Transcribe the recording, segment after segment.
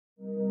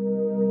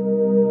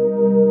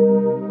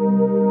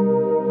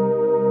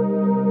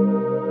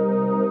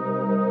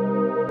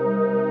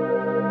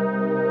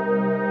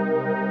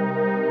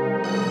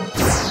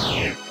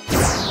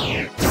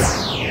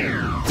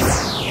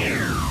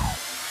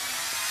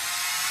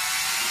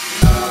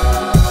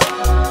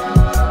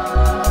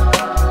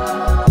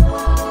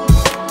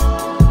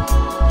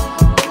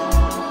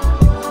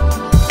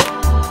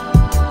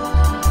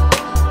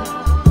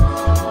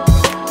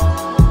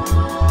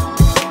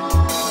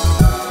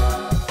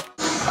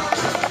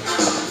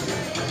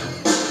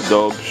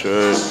dope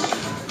shirt.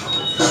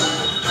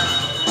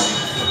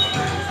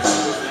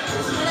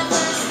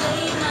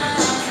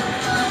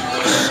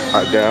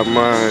 I got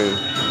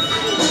mine.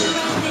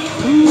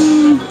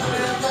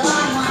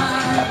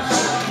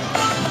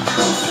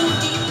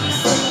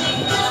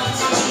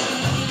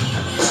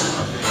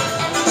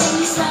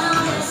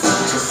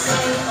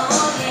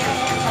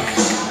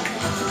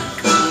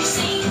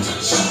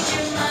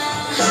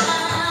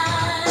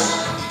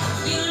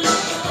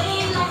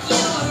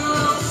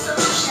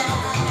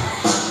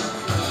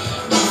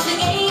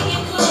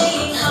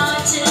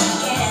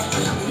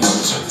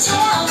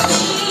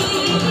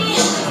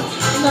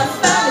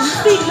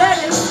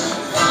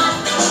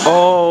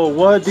 Oh,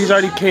 what? These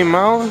already came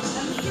out?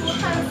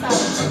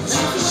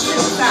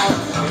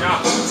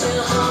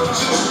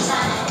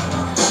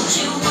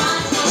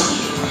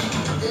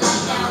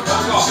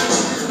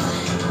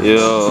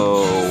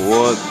 Yo,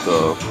 what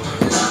the?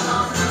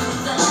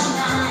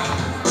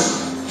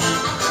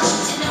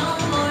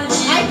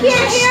 I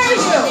can't hear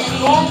you.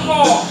 Phone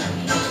call.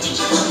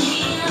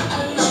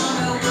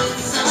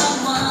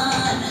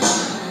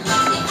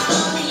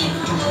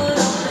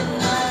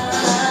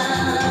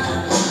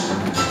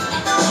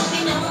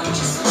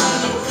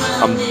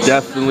 I'm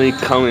definitely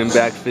coming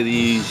back for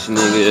these,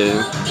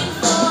 nigga.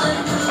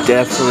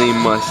 Definitely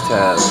must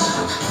have.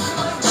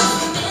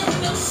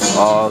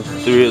 All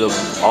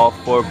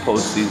four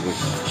postseasons.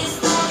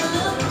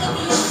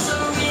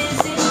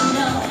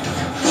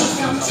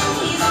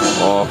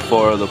 All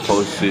four of the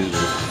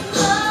postseasons.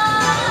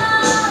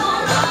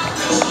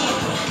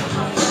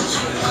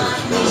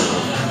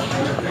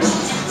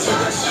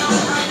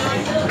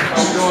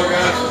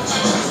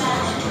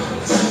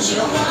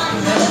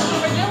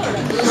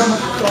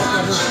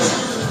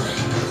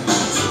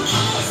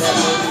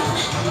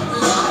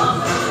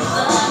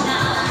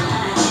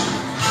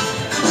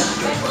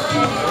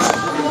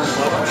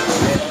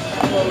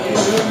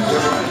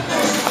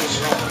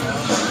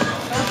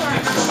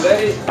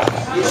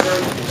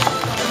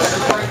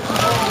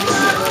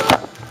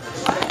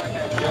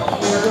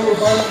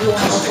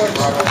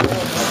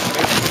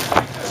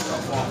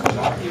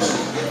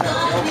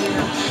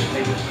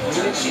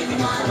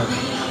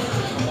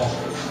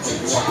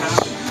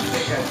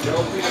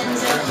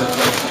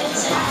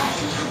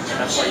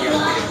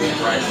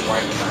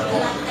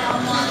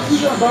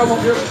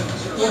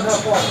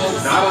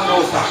 Not on no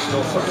socks, no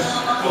socks.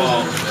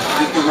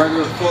 Just the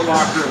regular Foot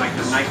Locker, like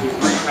the Nike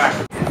 3-pack.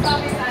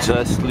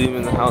 Just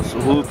leaving the house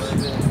of hoops.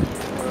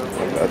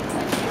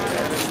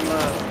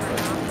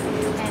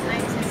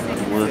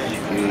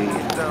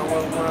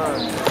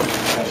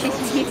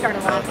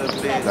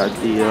 Got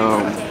the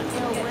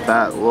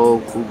fat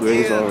low cool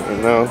grays on right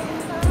now.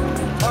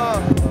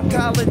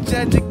 College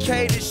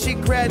educated, she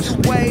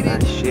graduated.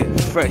 That shit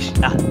fresh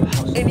out of the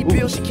house. Any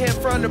bill she can't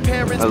front her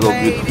parents Hello,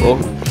 paid. beautiful.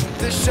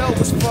 The show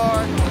was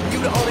far. You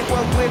the only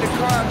one with a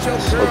car.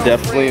 So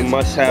definitely a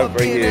must have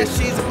right here.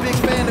 She's a big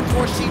fan, of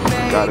course she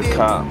made Got a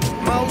cop.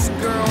 Most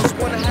girls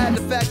wanna hide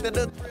the fact that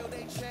the thrill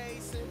they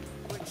chasing.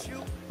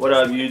 What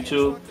up,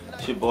 YouTube?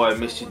 It's your boy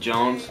Mr.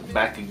 Jones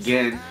back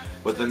again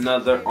with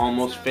another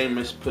Almost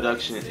Famous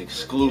production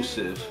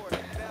exclusive.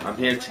 I'm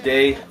here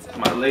today with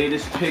my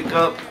latest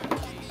pickup.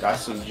 Got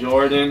some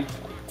Jordan,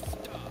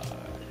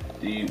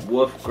 the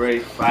Wolf Gray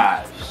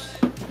 5's.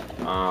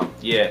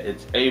 Yeah,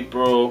 it's May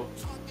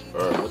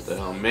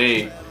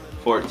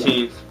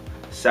 14th,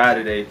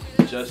 Saturday.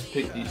 Just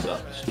picked these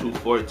up. It's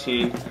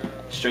 2:14,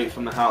 straight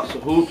from the House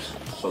of Hoops.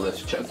 So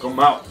let's check them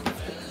out.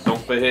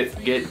 Don't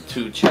forget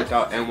to check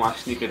out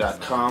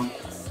nysneaker.com.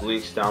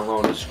 Links down low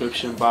in the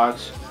description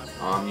box.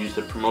 Use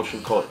the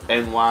promotion code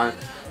NY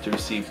to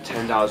receive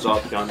 $10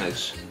 off your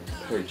next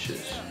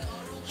purchase.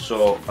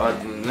 So other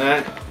than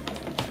that,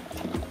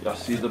 y'all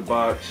see the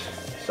box,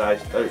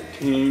 size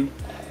 13,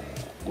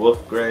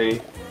 wolf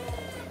gray,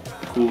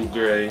 cool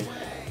gray,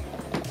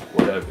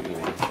 whatever you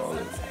want to call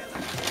it.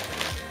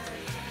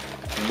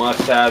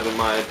 Must have in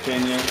my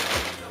opinion.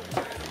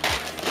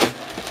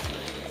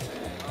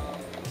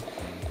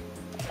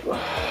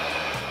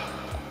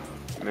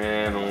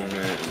 Man, oh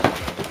man.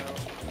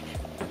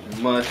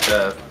 Must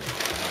have.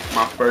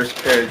 My first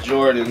pair of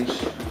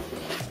Jordans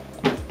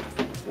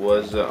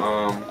was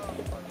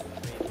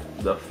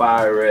the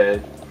Fire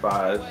Red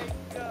 5.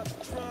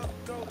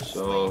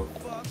 So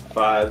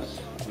 5's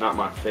not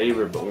my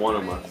favorite, but one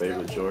of my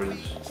favorite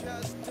Jordans.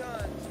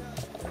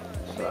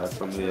 Aside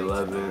from the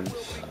 11s,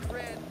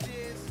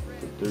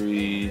 the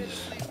 3s,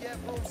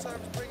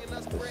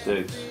 the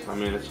 6. I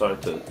mean, it's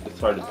hard to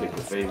pick a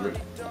favorite.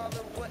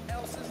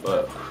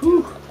 But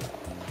whew,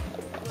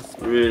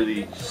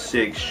 really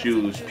sick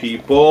shoes,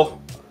 people.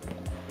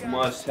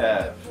 Must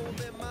have.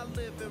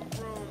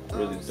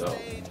 Really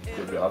dope.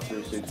 Give y'all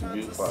 360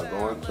 view before I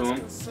go into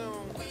them.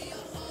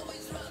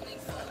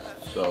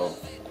 So,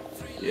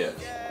 yeah.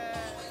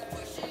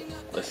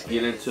 Let's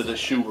get into the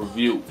shoe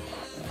review.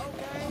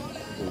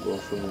 We'll go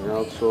from the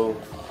outsole.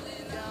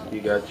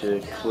 You got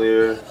your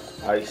clear,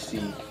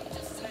 icy,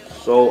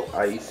 so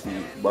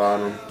icy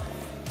bottom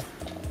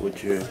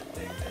with your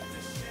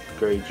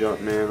gray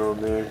Jumpman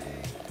on there.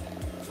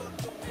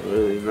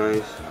 Really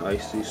nice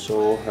icy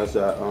sole. Has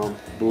that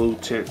blue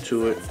tint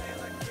to it.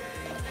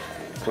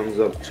 Comes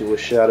up to a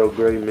shadow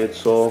gray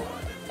midsole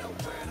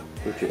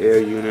with your air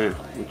unit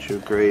with your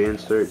gray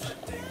inserts.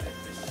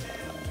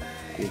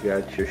 You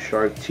got your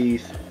shark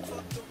teeth,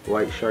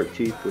 white shark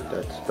teeth with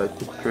that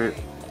speckled print,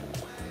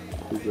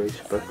 blue gray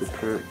speckled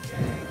print.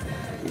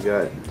 You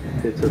got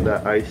hits of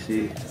that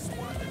icy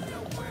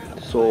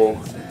sole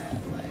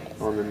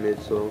on the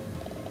midsole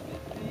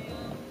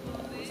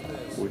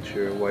with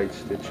your white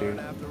stitching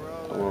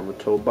along the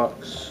toe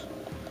box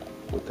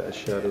with that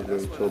shadow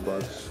gray toe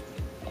box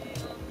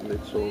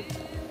midsole.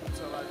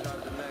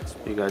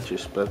 You got your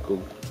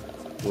speckled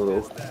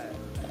little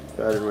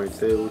pattern right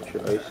there with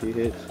your icy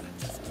hits,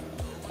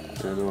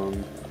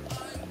 and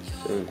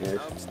same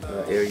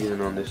air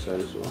unit on this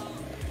side as well.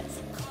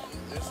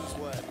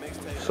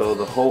 So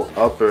the whole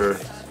upper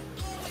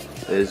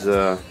is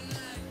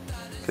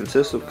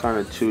consists of kind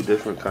of two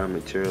different kind of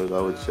materials,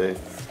 I would say.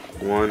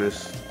 One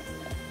is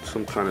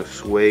some kind of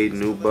suede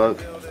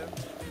nubuck.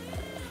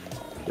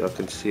 Y'all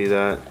can see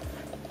that,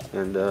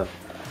 and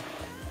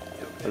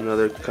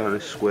another kind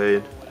of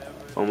suede,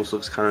 almost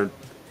looks kind of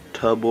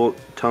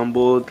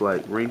tumbled,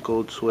 like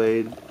wrinkled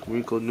suede,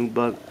 wrinkled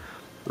nubuck.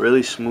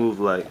 Really smooth,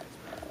 like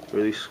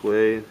really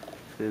suede,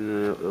 and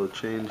then it'll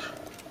change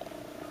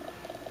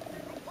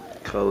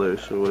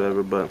colors or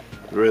whatever, but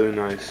really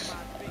nice.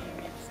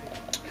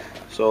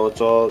 So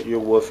it's all your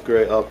wolf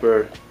gray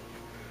upper.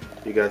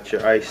 You got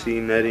your icy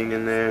netting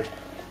in there,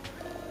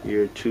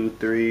 your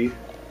 2-3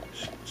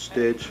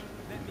 stitch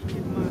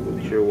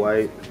with your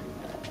white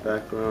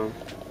background.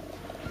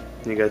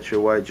 You got your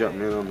white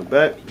Jumpman on the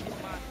back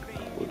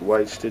with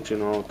white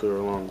stitching all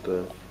through along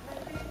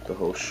the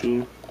whole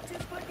shoe.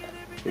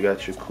 You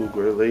got your cool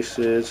gray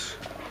laces.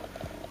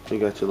 You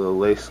got your little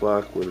lace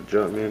lock with a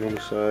Jumpman on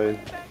the side.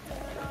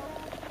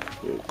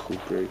 Your cool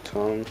gray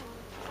tongue.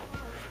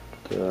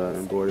 The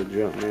embroidered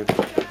Jumpman.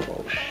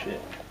 Oh shit.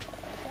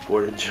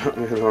 Embroidered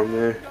Jumpman on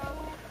there.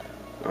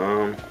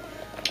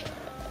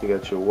 You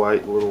got your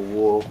white little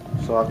wool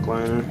sock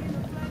liner.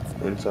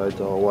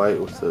 Inside's all white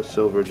with the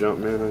silver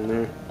Jumpman on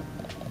there.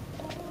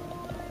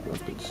 You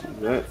can see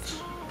that.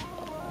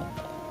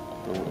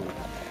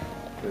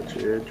 Got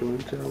your air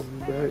joint tail in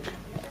the back.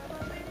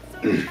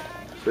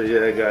 So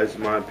yeah, guys,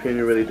 in my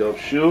opinion, really dope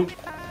shoe.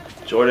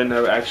 Jordan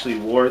never actually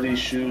wore these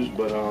shoes,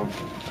 but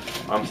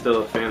I'm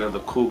still a fan of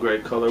the cool gray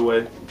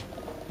colorway.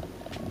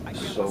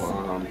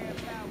 So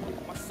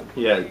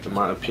yeah, in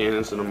my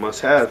opinion, it's a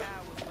must-have.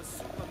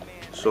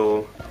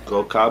 So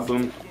go cop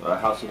them.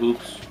 House of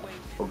Hoops,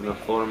 open up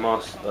Florida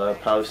Moss.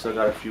 Probably still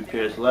got a few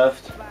pairs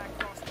left.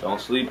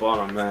 Don't sleep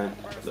on them, man.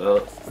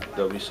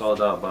 They'll be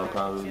sold out by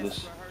probably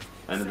this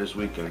end of this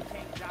weekend.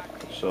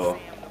 So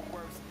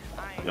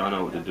y'all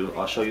know what to do.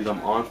 I'll show you them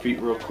on feet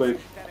real quick.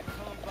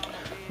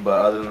 But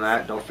other than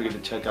that, don't forget to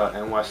check out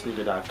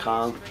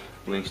nysneaker.com.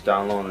 Links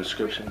down low in the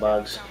description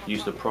box.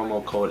 Use the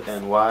promo code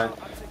NY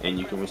and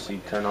you can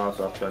receive $10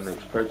 off your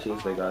next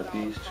purchase. They got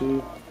these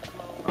too.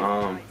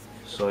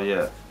 So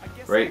yeah,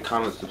 rate,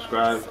 comment,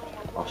 subscribe.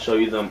 I'll show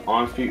you them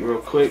on feet real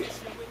quick.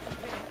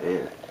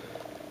 And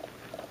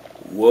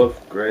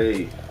wolf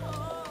gray,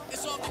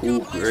 cool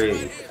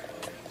gray,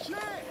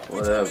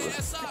 whatever.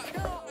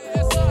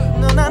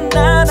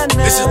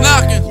 This is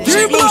knocking.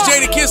 Shake loose,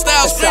 Jada Kiss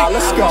Style Street.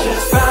 Let's go.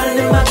 Just riding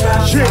in my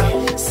drop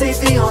top,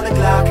 safety on the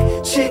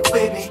clock, chick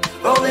with me,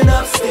 rolling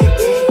up sticky.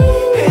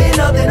 Ain't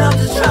nothing, I'm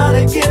just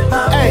trying to get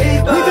my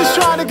paper. We just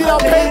trying to get our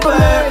paper,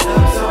 man.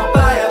 So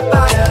buyer.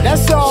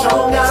 That's all.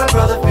 Strong got a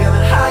brother feeling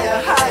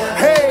higher.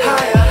 Hey,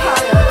 higher.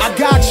 I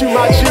got you,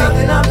 my G.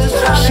 I'm just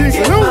trying to She's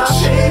get my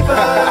loose. paper.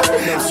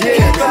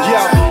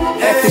 Yeah.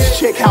 At this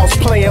chick house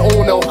playing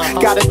Uno.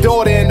 Got a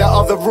daughter in the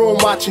other room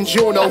watching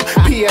Juno.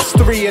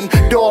 PS3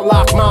 and door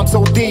lock, mom's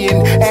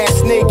ODing.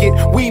 Ass naked,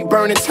 weed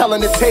burning,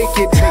 telling to take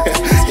it.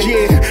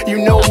 Yeah, you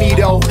know me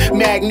though.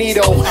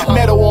 Magneto,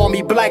 metal on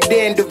me, Black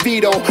Dan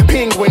DeVito.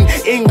 Penguin,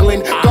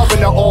 England,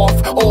 governor off.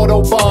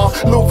 Autobahn,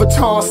 Louis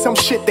Vuitton, some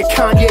shit that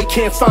Kanye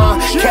can't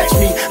find. Catch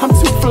me, I'm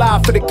too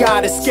fly for the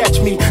guy to sketch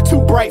me.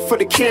 Too bright for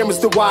the cameras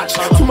to watch.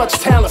 Too much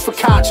talent for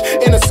Koch.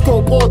 In a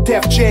scope or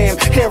Def Jam.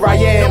 Here I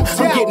am,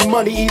 I'm getting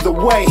money either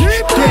way.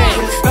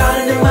 Damn. Just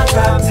riding in my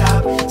drop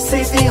top,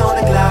 safety on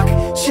the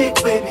clock, chick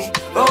with me,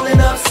 rolling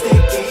up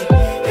sticky.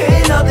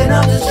 Ain't nothing,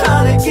 I'm just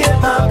trying to get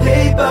my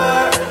paper.